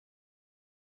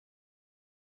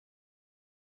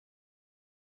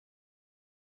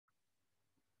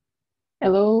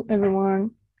Hello,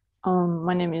 everyone.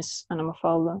 My name is Ana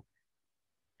Mafalda,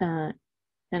 uh,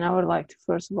 and I would like to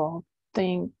first of all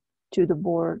thank to the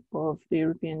board of the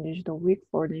European Digital Week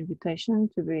for the invitation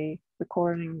to be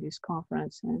recording this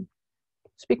conference and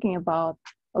speaking about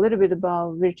a little bit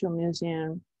about Virtual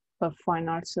Museum of Fine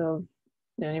Arts of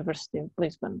the University of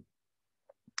Lisbon.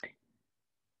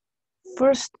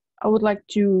 First, I would like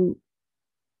to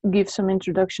give some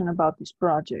introduction about this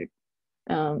project.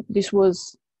 This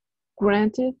was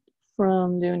granted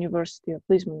from the University of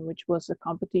Lisbon, which was a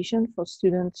competition for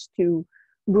students to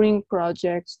bring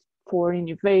projects for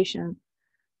innovation,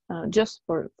 just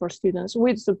for students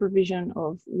with supervision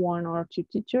of one or two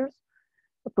teachers,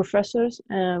 professors,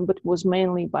 but was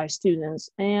mainly by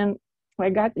students. And I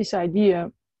got this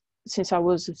idea since I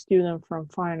was a student from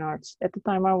fine arts. At the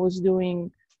time I was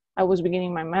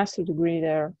beginning my master's degree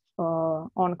there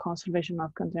on conservation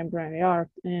of contemporary art.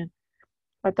 And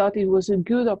I thought it was a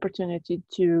good opportunity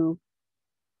to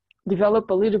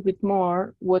develop a little bit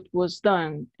more what was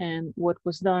done. And what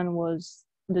was done was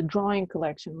the drawing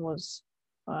collection was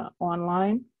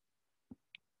online.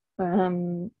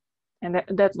 And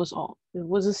that was all. It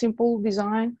was a simple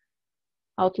design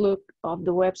outlook of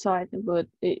the website, but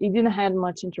it didn't have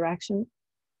much interaction.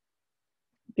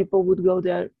 People would go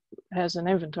there as an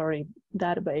inventory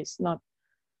database, not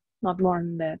more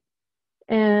than that.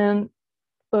 And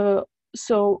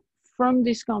so from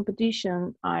this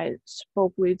competition, I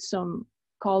spoke with some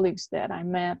colleagues that I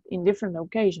met in different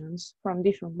occasions from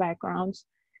different backgrounds,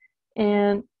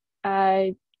 and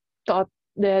I thought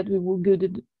that we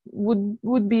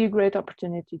would be a great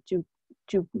opportunity to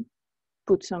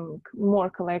put some more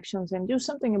collections and do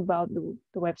something about the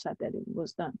website that it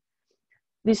was done.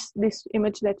 This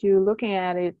image that you're looking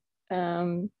at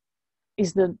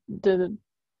is the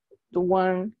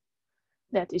one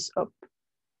that is up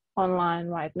online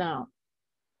right now.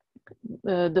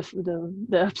 The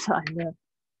upside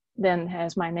then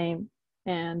has my name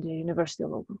and the university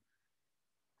logo.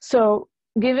 So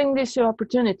giving this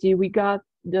opportunity, we got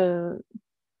the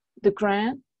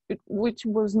grant, which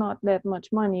was not that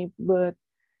much money, but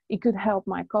it could help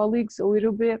my colleagues a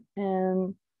little bit.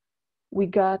 And we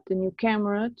got the new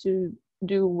camera to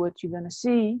do what you're gonna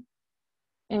see.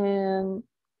 And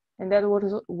that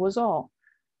was all.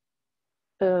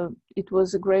 It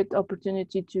was a great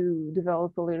opportunity to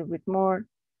develop a little bit more,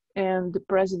 and the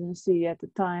presidency at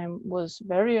the time was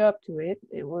very up to it.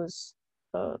 It was,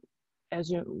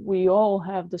 we all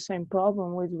have the same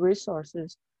problem with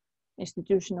resources,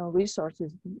 institutional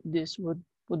resources. This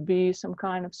would be some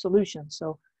kind of solution.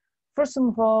 So first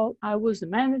of all, I was the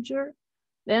manager,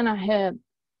 then I had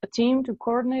a team to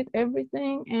coordinate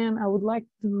everything, and I would like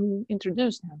to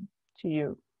introduce them to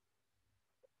you.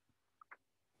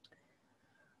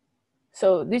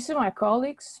 So these are my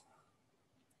colleagues.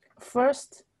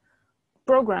 First,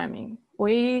 programming.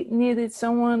 We needed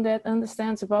someone that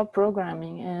understands about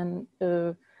programming, and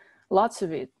lots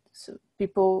of it. So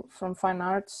people from fine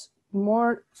arts,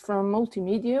 more from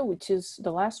multimedia, which is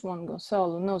the last one,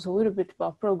 Gonçalo, knows a little bit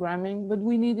about programming, but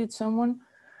we needed someone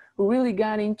who really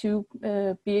got into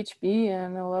PHP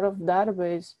and a lot of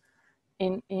database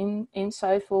in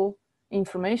insightful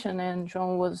information, and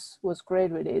John was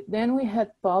great with it. Then we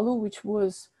had Paulo, which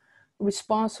was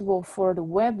responsible for the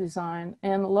web design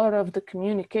and a lot of the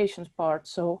communications part.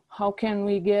 So how can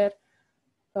we get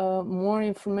more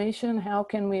information? How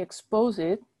can we expose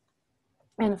it?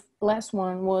 And the last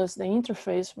one was the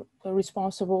interface, the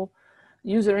responsible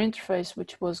user interface,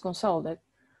 which was Gonçalo.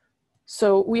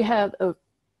 So we had a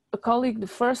colleague. The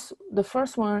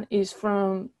first one is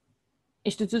from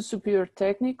Instituto Superior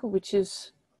Técnico, which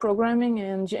is programming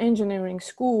and engineering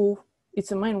school.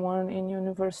 It's a main one in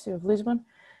University of Lisbon.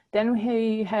 Then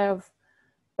we have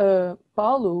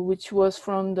Paulo, which was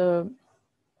from the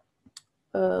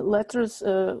Letters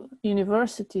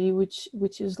University,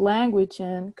 which is language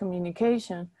and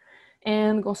communication.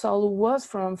 And Gonçalo was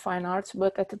from fine arts,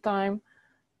 but at the time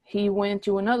he went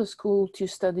to another school to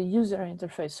study user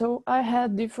interface. So I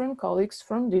had different colleagues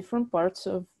from different parts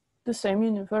of the same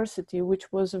university,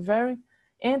 which was a very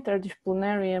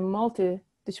interdisciplinary and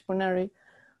multidisciplinary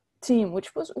team,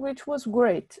 which was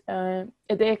great.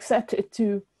 They accepted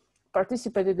to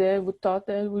participate there. We thought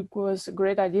that it was a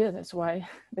great idea. That's why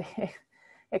they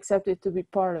accepted to be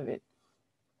part of it.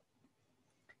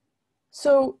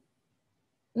 So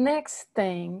next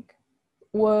thing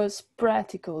was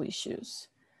practical issues.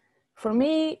 For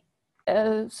me,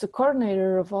 as the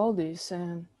coordinator of all this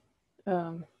and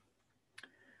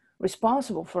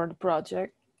responsible for the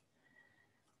project,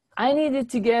 I needed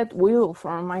to get will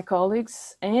from my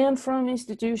colleagues and from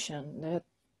institution that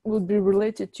would be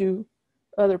related to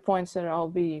other points that I'll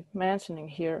be mentioning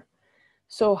here.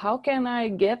 So how can I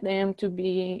get them to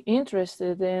be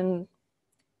interested and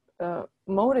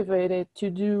motivated to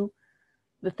do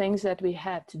the things that we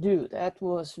had to do? That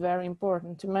was very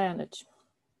important to manage.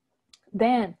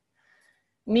 Then,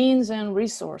 means and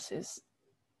resources.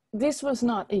 This was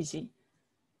not easy.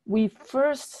 We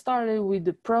first started with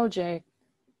the project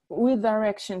with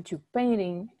direction to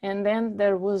painting, and then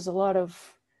there was a lot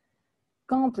of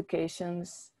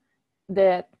complications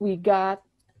that we got,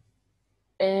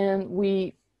 and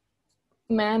we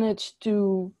managed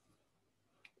to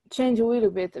change a little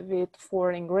bit of it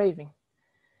for engraving.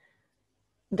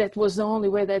 That was the only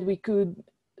way that we could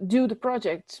do the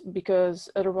project, because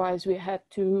otherwise we had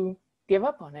to give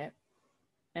up on it.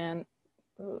 And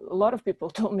a lot of people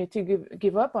told me to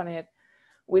give up on it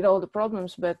with all the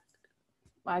problems, but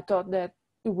I thought that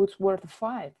it was worth a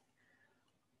fight.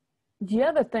 The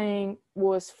other thing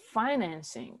was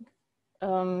financing.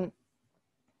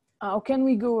 How can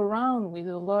we go around with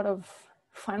a lot of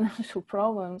financial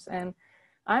problems? And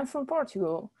I'm from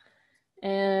Portugal,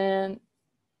 and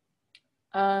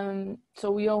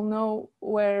so we all know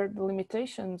where the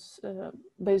limitations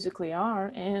basically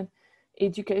are, and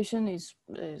education is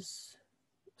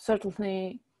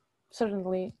certainly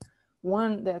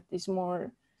one that is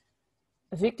more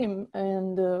a victim.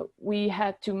 And we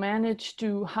had to manage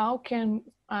to, how can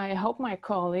I help my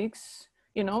colleagues?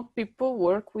 You know, people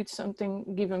work with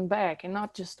something given back and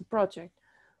not just the project.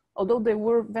 Although they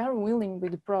were very willing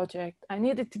with the project, I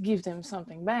needed to give them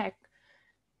something back,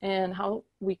 and how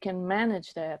we can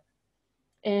manage that.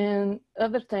 And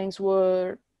other things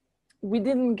were, we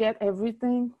didn't get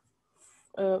everything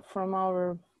from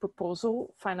our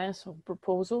proposal, financial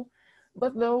proposal,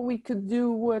 but though we could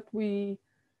do what we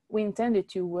intended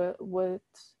to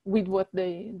with what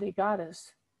they got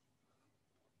us.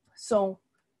 So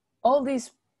all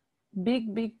these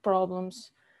big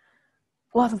problems,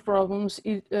 a lot of problems,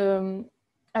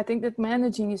 I think that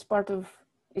managing is part of,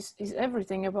 is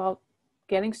everything about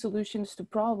getting solutions to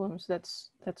problems.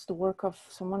 That's the work of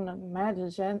someone that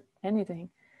manages anything.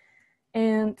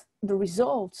 And the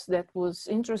results that was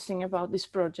interesting about this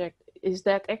project is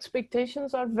that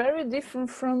expectations are very different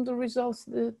from the results,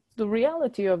 the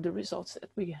reality of the results that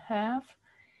we have.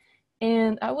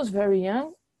 And I was very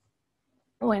young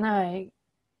when I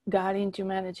got into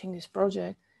managing this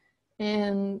project,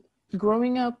 and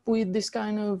growing up with this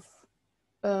kind of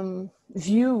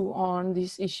view on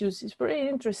these issues is very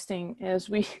interesting, as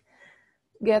we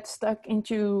get stuck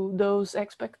into those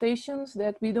expectations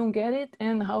that we don't get it,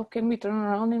 and how can we turn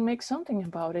around and make something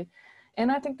about it.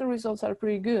 And I think the results are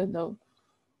pretty good though.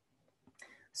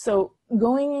 So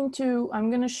going into,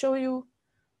 I'm going to show you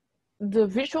the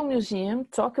visual museum,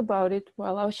 talk about it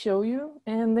while I'll show you,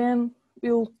 and then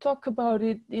we'll talk about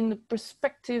it in the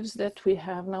perspectives that we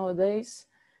have nowadays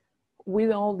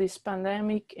with all this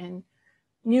pandemic and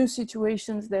new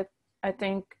situations that I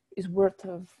think is worth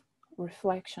of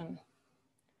reflection.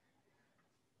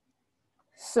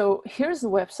 So here's the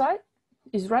website.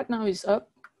 Right now is up.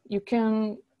 You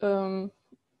can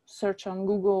search on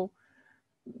Google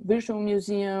Visual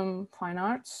Museum Fine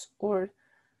Arts or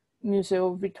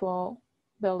Museu Virtual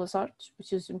Belas Artes,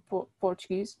 which is in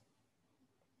Portuguese.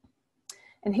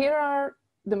 And here are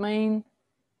the main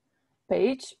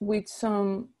page with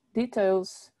some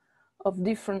details of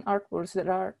different artworks that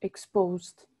are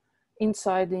exposed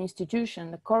inside the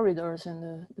institution, the corridors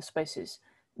and the spaces.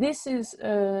 This is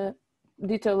a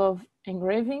detail of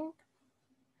engraving,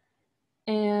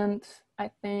 and I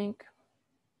think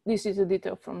this is a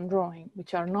detail from drawing,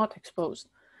 which are not exposed,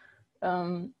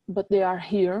 but they are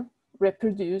here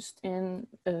reproduced and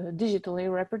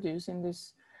digitally reproduced in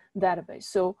this database.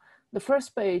 So the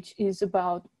first page is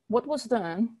about what was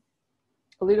done,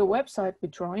 a little website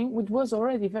with drawing, which was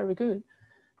already very good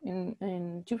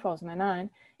in 2009.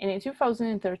 And in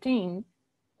 2013,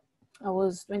 I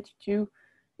was 22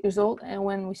 years old, and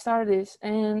when we started this,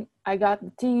 and I got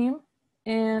the team,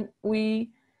 and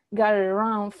we got it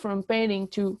around from painting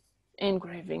to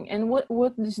engraving. And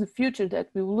what is the future that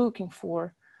we were looking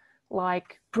for?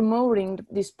 Like promoting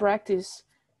this practice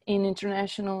in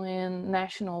international and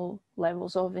national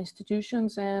levels of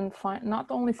institutions, and not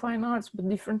only fine arts, but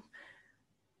different.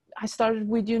 I started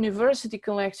with university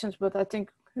collections, but I think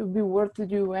it would be worth to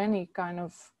do any kind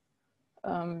of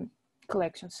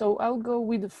collection. So I'll go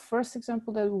with the first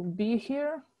example that will be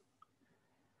here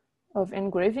of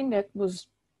engraving. That was,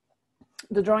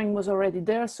 the drawing was already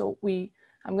there. So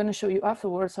I'm going to show you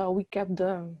afterwards how we kept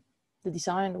the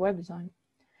design, the web design.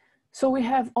 So we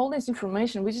have all this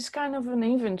information, which is kind of an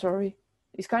inventory.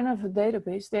 It's kind of a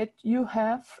database that you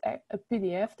have a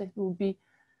PDF that will be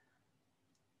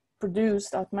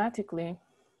produced automatically.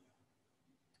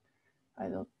 I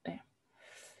don't,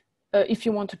 if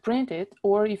you want to print it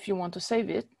or if you want to save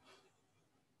it.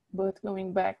 But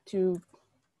going back to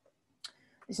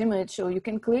this image, so you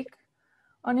can click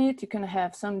on it, you can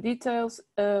have some details.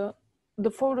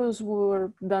 The photos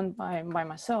were done by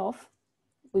myself,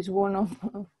 which one of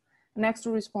an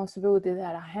extra responsibility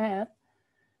that I had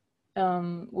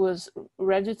was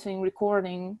registering,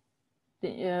 recording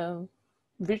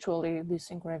virtually these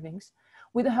engravings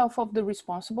with the help of the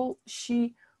responsible.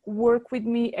 She worked with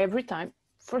me every time.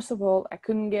 First of all, I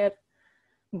couldn't get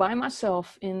by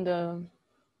myself in the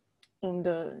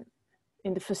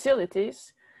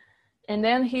facilities, and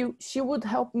then she would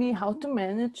help me how to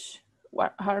manage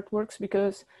how it works,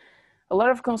 because a lot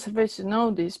of conservationists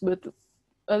know this, but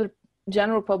other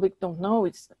general public don't know.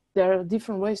 There are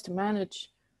different ways to manage,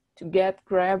 to get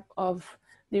grab of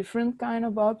different kind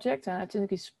of objects, and I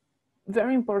think it's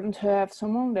very important to have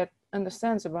someone that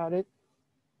understands about it,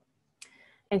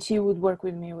 and she would work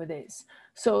with me with this.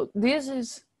 So this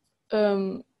is,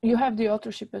 you have the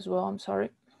authorship as well, I'm sorry.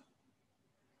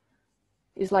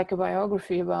 It's like a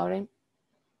biography about him,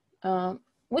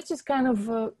 which is kind of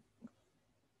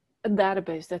a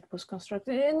database that was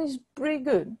constructed, and it's pretty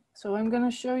good. So I'm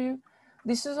gonna show you.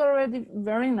 This is already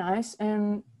very nice,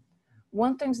 and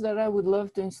one thing that I would love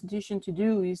the institution to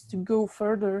do is to go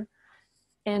further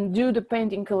and do the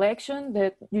painting collection,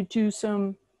 that you do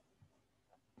some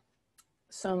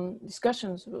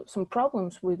discussions, some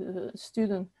problems with a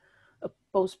student, a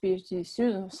post-PhD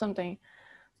student or something,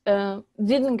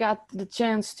 didn't get the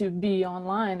chance to be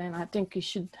online, and I think he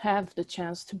should have the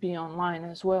chance to be online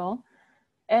as well.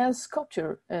 As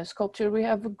sculpture, we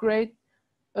have a great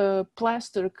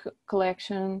plaster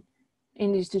collection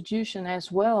in the institution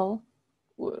as well,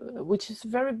 which is a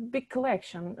very big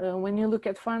collection. When you look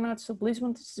at Fine Arts of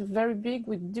Lisbon, it's very big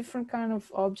with different kind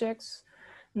of objects,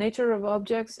 nature of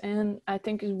objects, and I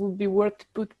think it would be worth to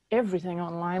put everything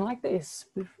online like this,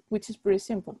 which is pretty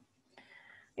simple.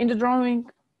 In the drawing,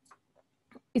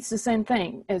 it's the same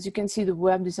thing. As you can see, the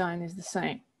web design is the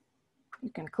same.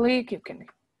 You can click, you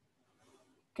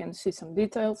can see some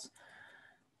details.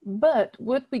 But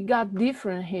what we got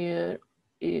different here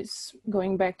is,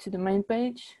 going back to the main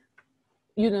page,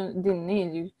 you didn't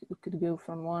need, you could go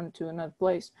from one to another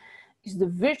place, is the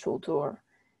virtual tour.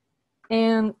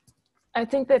 And I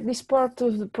think that this part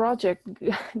of the project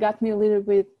got me a little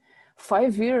bit,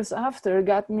 5 years after,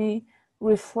 got me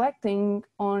reflecting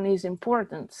on its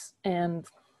importance. And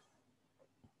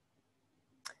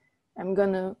I'm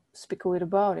gonna speak a little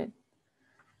about it.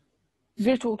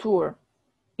 Virtual tour.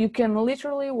 You can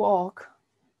literally walk.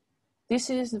 This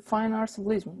is the Fine Arts of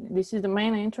Lisbon. This is the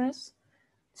main entrance.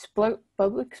 This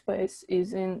public space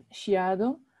is in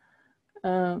Chiado.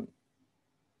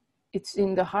 It's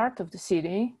in the heart of the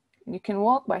city. You can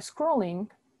walk by scrolling.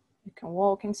 You can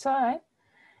walk inside.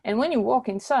 And when you walk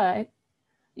inside,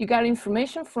 you got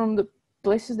information from the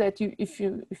places that if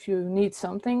you need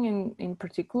something in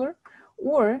particular,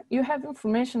 or you have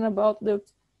information about the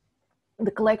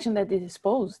collection that is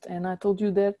exposed. And I told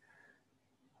you that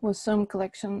was some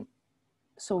collection.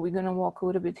 So we're gonna walk a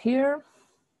little bit here.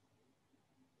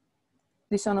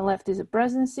 This on the left is a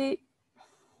presidency.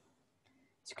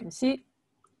 As you can see,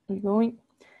 we're going.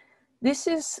 This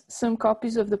is some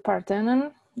copies of the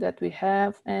Parthenon that we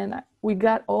have, and we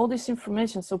got all this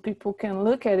information so people can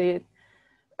look at it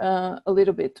a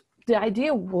little bit. The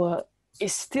idea was,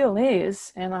 it still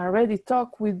is, and I already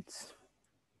talked with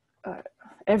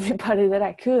everybody that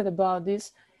I could about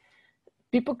this.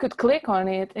 People could click on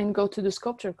it and go to the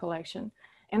sculpture collection.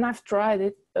 And I've tried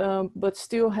it, but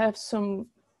still have some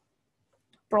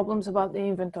problems about the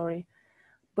inventory.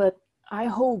 But I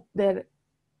hope that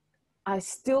I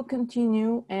still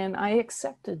continue, and I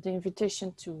accepted the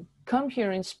invitation to come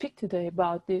here and speak today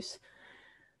about this,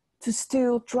 to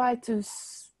still try to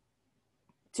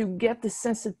get the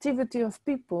sensitivity of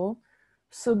people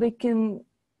so they can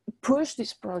push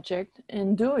this project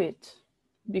and do it,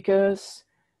 because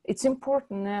it's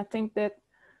important. And I think that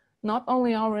not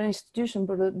only our institution,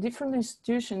 but a different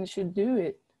institution should do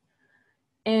it.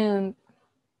 And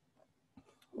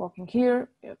walking here,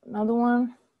 we have another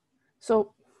one.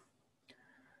 So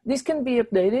this can be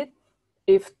updated.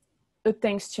 If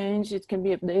things change, it can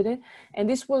be updated. And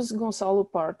this was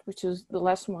Gonçalo part, which is the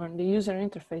last one, the user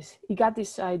interface. He got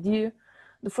this idea.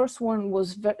 The first one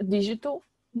was digital.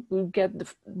 We get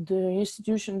the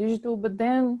institution digital, but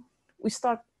then we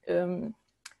start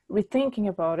rethinking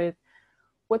about it.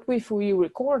 What if we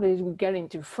record it, we get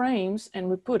into frames and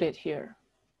we put it here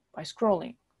by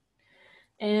scrolling.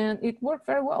 And it worked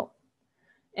very well.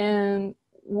 And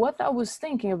what I was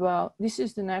thinking about, this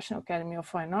is the National Academy of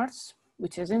Fine Arts,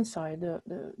 which is inside the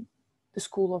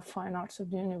School of Fine Arts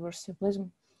of the University of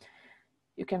Lisbon.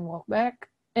 You can walk back.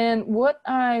 And what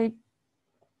I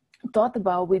thought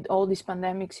about with all this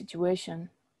pandemic situation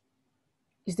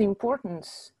is the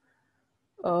importance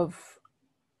of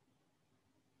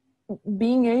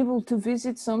being able to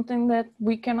visit something that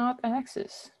we cannot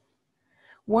access.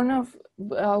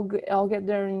 I'll get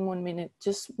there in 1 minute.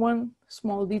 Just one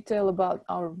small detail about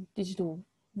our digital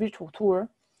virtual tour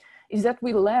is that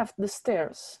we left the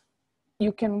stairs.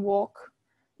 You can walk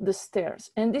the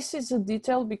stairs. And this is a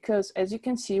detail because, as you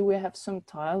can see, we have some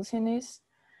tiles in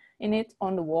it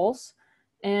on the walls.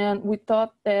 And we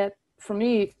thought that, for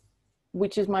me,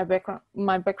 which is my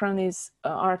background is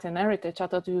art and heritage, I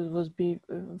thought it would be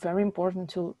very important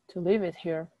to leave it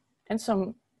here. And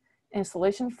some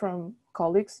installations from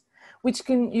colleagues, which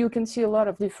you can see a lot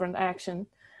of different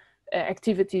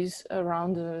activities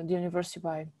around the university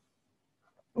by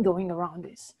going around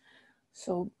this.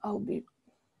 So I'll be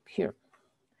here.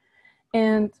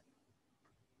 And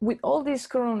with all this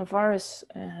coronavirus,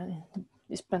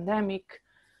 this pandemic,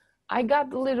 I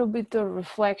got a little bit of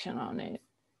reflection on it.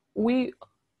 We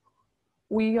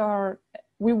were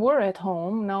at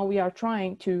home. Now we are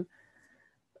trying to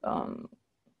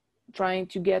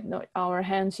get our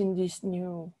hands in this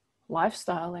new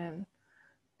lifestyle and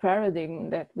paradigm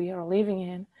that we are living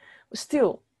in.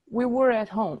 Still, we were at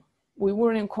home. We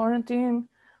were in quarantine.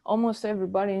 Almost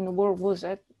everybody in the world was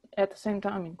at the same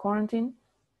time in quarantine.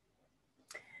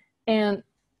 And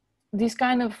this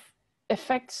kind of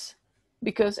affects,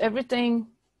 because everything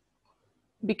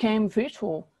became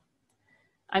virtual.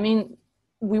 I mean,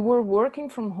 we were working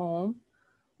from home.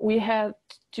 We had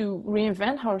to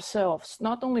reinvent ourselves,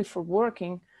 not only for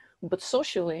working, but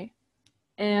socially.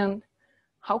 And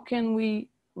how can we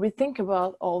rethink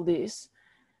about all this?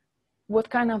 What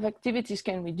kind of activities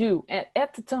can we do?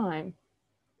 At the time,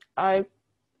 I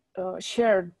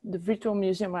shared the virtual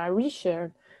museum. I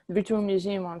reshared the virtual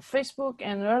museum on Facebook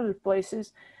and other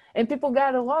places, and people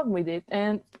got along with it.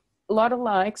 And a lot of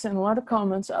likes and a lot of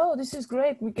comments. Oh, this is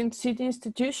great. We can see the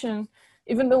institution,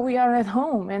 even though we are at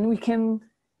home, and we can,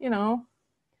 you know,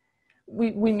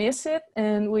 we miss it,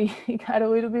 and we got a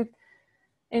little bit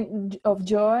of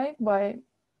joy by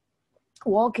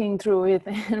walking through it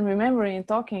and remembering and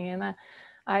talking. And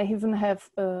I even have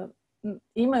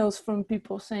emails from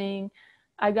people saying,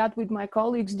 I got with my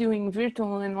colleagues doing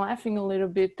virtual and laughing a little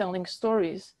bit, telling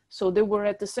stories. So they were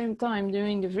at the same time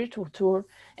doing the virtual tour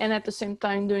and at the same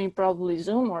time doing probably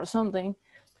Zoom or something.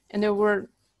 And they were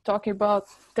talking about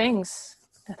things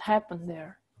that happened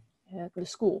there at the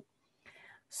school.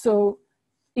 So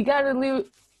you got to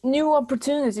new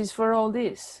opportunities for all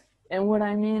this. And what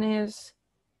I mean is,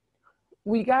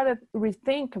 we got to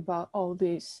rethink about all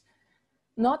this,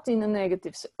 not in a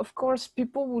negative sense. Of course,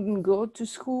 people wouldn't go to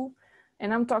school,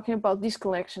 and I'm talking about these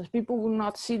collections. People would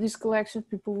not see these collections,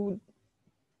 people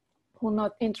would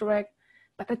not interact,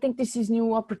 but I think this is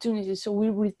new opportunities. So we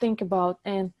rethink about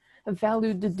and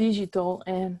value the digital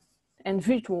and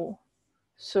virtual.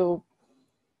 So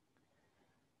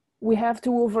we have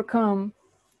to overcome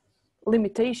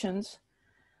limitations.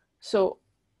 So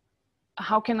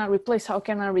how can I replace, how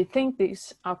can I rethink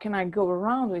this? How can I go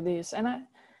around with this? And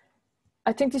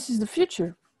I think this is the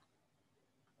future.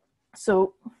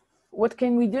 So what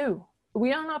can we do?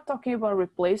 We are not talking about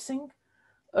replacing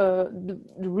the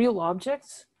real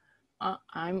objects.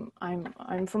 I'm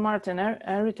from art and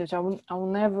heritage. I will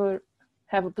never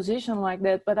have a position like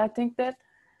that, but I think that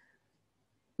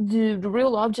the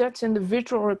real objects and the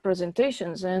virtual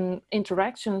representations and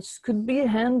interactions could be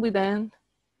hand with hand,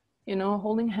 you know,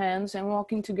 holding hands and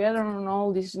walking together on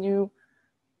all these new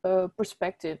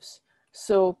perspectives.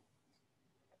 So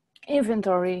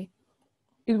inventory,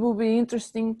 it will be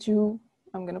interesting to,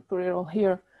 I'm gonna put it all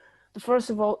here.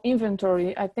 First of all,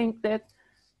 inventory. I think that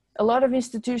a lot of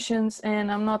institutions,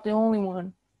 and I'm not the only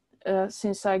one,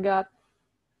 since I got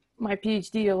my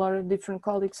PhD, a lot of different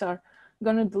colleagues are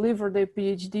gonna deliver their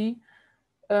PhD,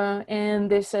 and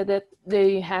they said that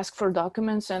they ask for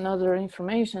documents and other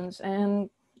informations, and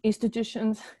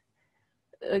institutions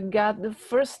got the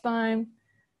first time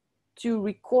to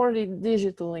record it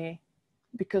digitally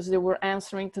because they were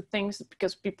answering to things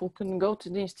because people couldn't go to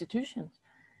the institutions.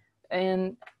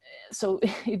 And so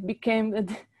it became a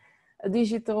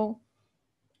digital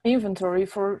inventory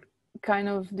for kind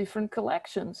of different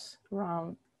collections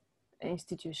around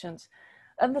institutions.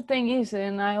 Other thing is,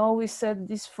 and I always said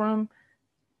this from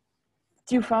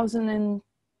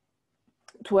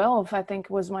 2012, I think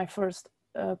was my first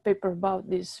paper about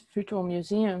this virtual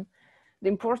museum. The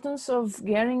importance of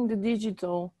getting the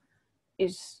digital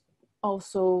is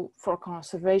also for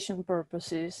conservation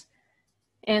purposes.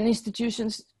 And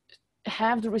institutions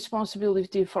have the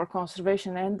responsibility for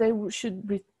conservation, and they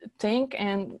should think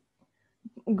and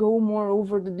go more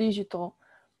over the digital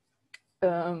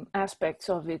aspects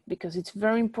of it, because it's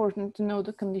very important to know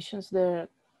the conditions that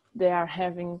they are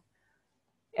having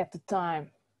at the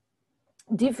time.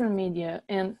 Different media,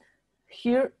 and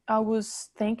here I was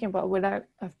thinking about what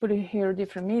I've put it here,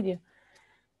 different media.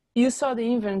 You saw the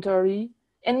inventory,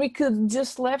 and we could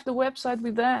just left the website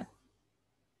with that,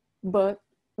 but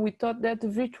we thought that the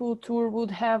virtual tour would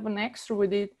have an extra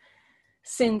with it,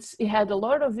 since it had a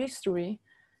lot of history.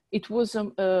 It was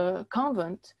a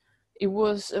convent. It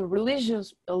was a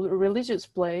religious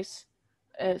place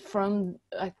from,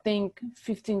 I think,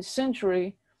 15th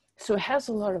century. So it has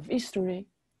a lot of history,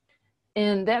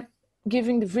 and that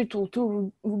giving the virtual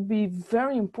tour would be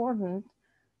very important,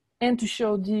 and to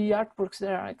show the artworks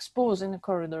that are exposed in the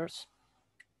corridors.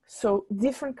 So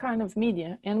different kind of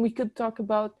media, and we could talk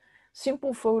about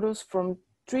simple photos from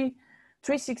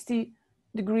 360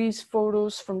 degrees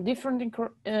photos from different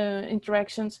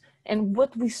interactions. And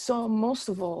what we saw most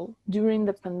of all during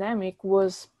the pandemic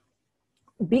was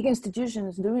big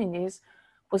institutions doing this,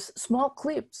 was small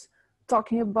clips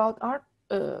talking about art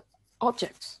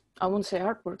objects. I wouldn't say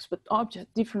artworks, but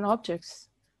different objects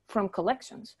from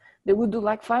collections. They would do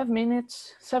like 5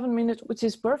 minutes, 7 minutes, which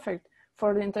is perfect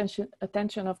for the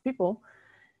attention of people.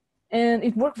 And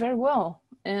it worked very well.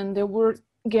 And they were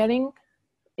getting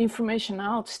information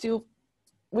out still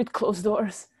with closed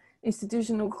doors,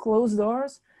 institutional closed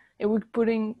doors. They were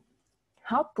putting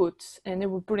outputs, and they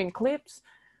were putting clips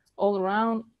all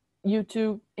around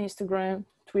YouTube, Instagram,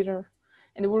 Twitter,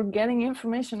 and they were getting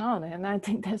information out. And I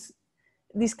think that's,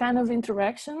 this kind of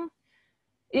interaction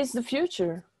is the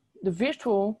future. The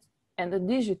virtual and the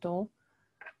digital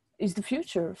is the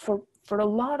future for a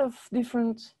lot of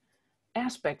different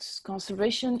aspects: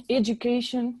 conservation,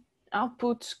 education,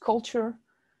 outputs, culture,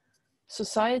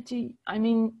 society. I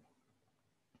mean,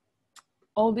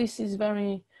 all this is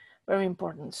very, very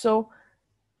important. So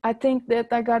I think that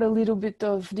I got a little bit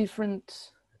of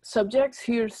different subjects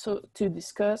here to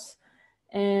discuss,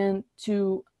 and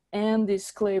to end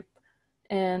this clip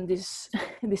and this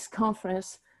this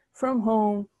conference from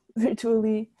home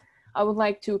virtually. I would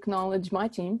like to acknowledge my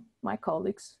team, my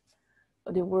colleagues.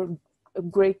 They were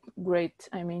great.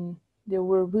 I mean, they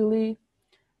were really,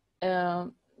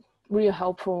 really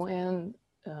helpful and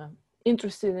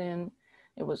interested in.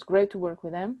 It was great to work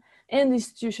with them. And the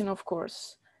institution, of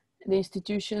course, the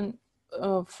Institution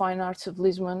of Fine Arts of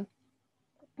Lisbon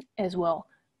as well.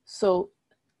 So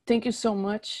thank you so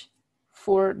much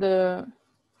for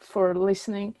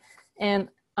listening. And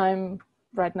I'm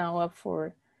right now up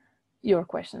for your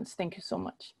questions. Thank you so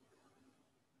much.